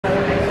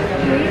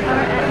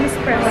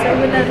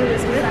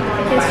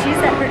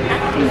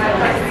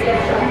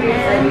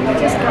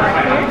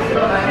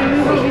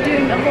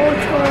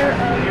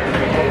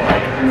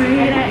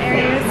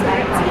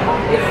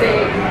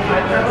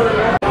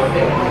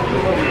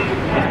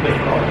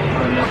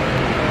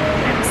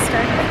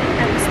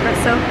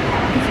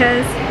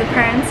because the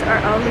parents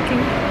are all looking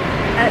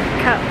at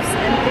cups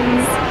and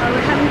things while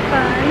we're having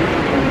fun.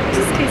 And we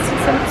just tasted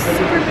some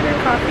super bitter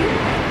coffee.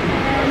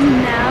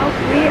 And now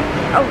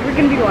we're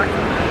gonna be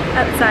walking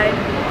outside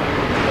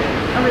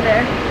over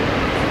there.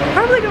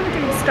 Probably going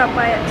to stop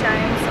by at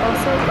Giants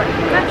also, but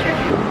I'm not sure.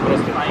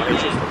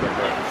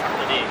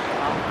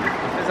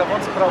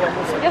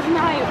 Я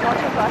знаю,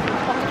 бачу так.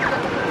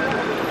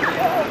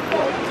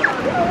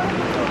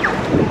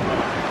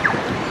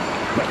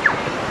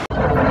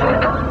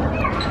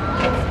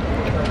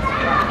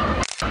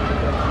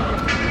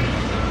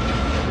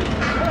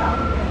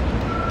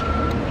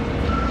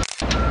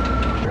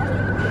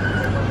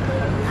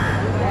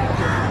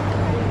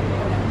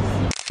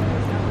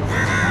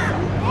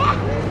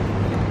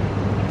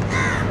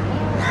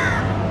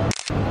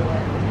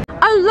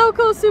 Our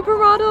local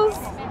supermodels,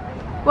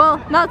 well,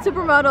 not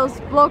supermodels,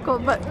 local,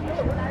 but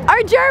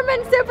our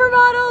German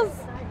supermodels.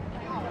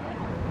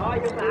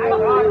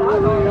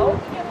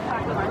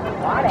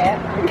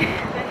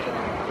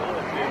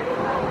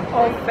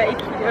 All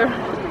fake here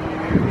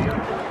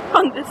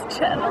on this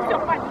channel.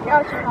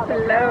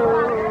 Hello.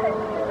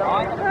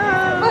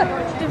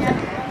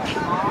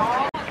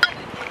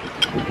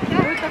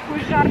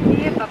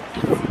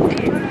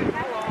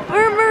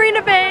 We're in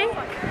Marina Bay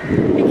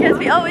because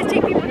we always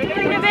take people to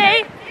Marina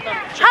Bay.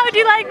 How do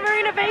you like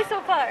Marina Bay so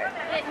far?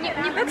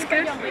 It's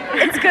good.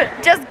 It's good.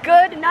 Just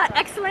good, not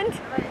excellent.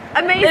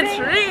 Amazing. It's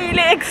really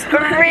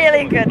excellent.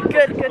 Really good.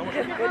 Good.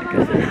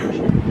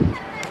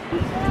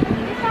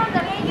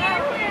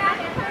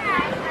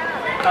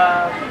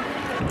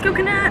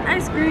 Coconut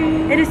ice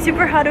cream. It is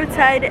super hot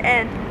outside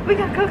and we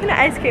got coconut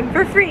ice cream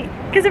for free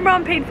because our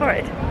mom paid for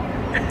it.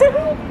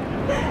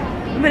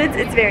 But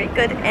it's very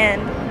good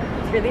and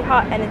it's really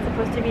hot and it's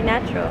supposed to be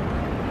natural.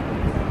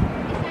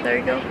 There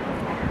we go.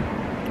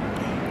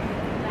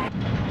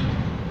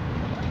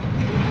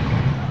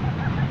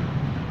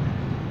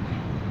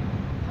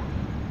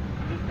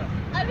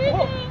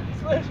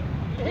 Слышь,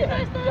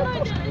 я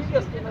тоже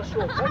невесту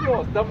нашел,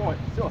 понес домой,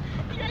 все,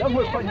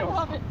 домой понес.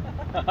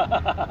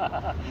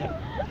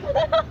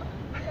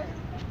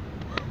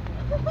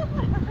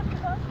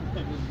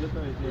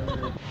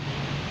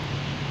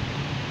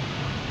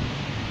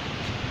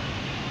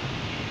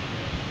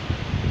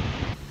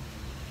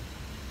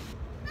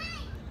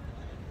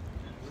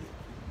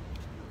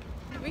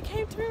 We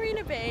came to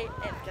Marina Bay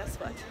and guess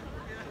what?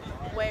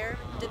 Where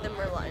did the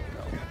Merlion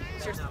go?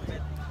 Seriously.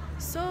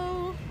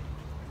 So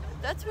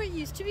that's where it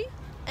used to be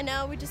and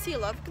now we just see a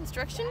lot of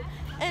construction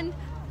and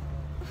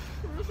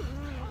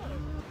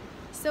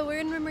so we're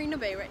in Marina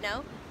Bay right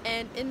now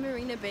and in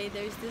Marina Bay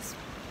there's this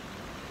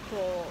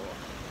bowl.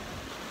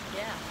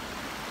 Yeah.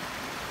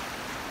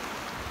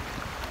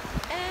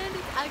 And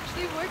it's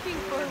actually working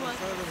for once.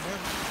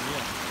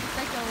 It's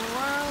like a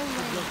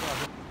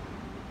whirlwind.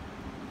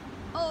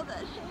 Oh, that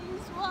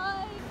haze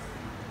white.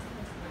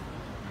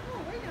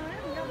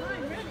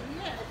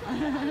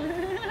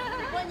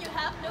 When you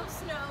have no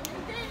snow,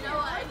 no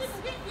ice,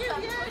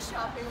 come to a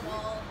shopping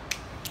mall.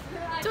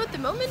 So at the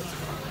moment,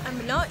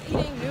 I'm not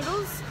eating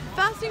noodles,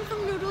 fasting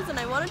from noodles, and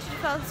I wanted to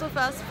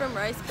fast from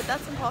rice, but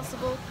that's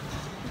impossible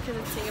because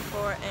it's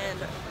Singapore and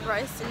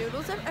rice and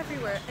noodles are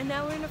everywhere. And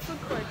now we're in a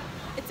food court.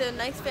 It's a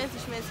nice fancy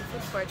schmancy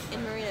food court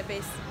in Marina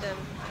Bay,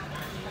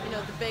 you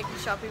know, the big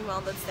shopping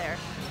mall that's there.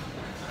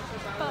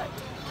 But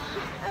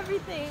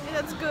everything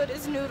that's good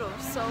is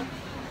noodles, so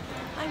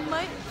I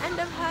might end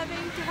up having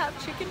to have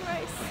chicken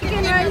rice.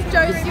 Chicken rice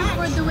jar soup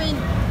for the win.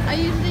 I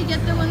usually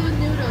get the one with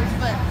noodles,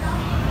 but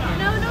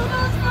no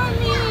noodles for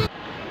me.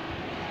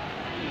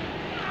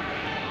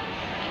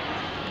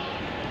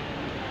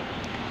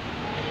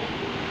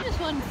 I just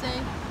want to say,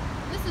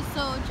 this is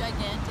so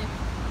gigantic.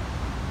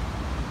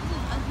 This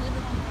is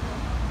unbelievable.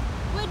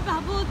 With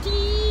bubble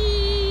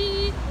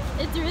tea.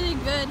 It's really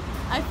good.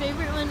 Our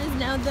favorite one is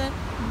now the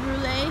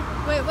brulee.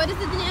 Wait, what is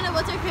it, Daniele?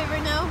 What's our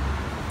favorite now?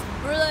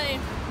 Brulee.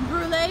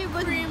 Brulee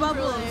with Cream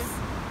bubbles. brulee.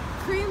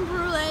 Cream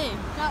brulee.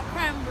 Not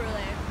creme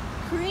brulee.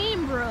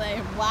 Cream brulee.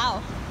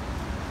 Wow.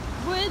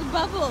 With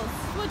bubbles.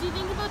 What do you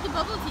think about the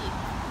bubble tea?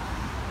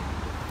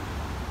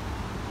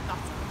 Not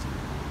so much.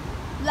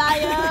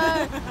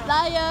 Liar!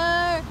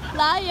 Liar!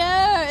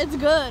 Liar! It's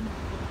good.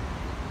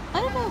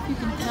 I don't know if you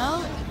can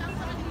tell,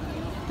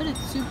 but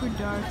it's super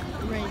dark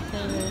right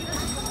there.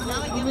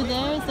 Over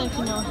there it's like,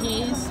 you know,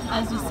 haze,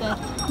 as you said.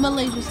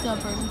 Malaysia still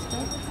burning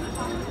stuff.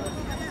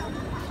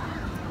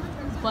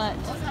 But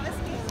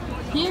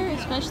here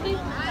especially,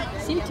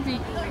 seems to be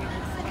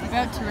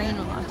about to rain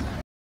a lot.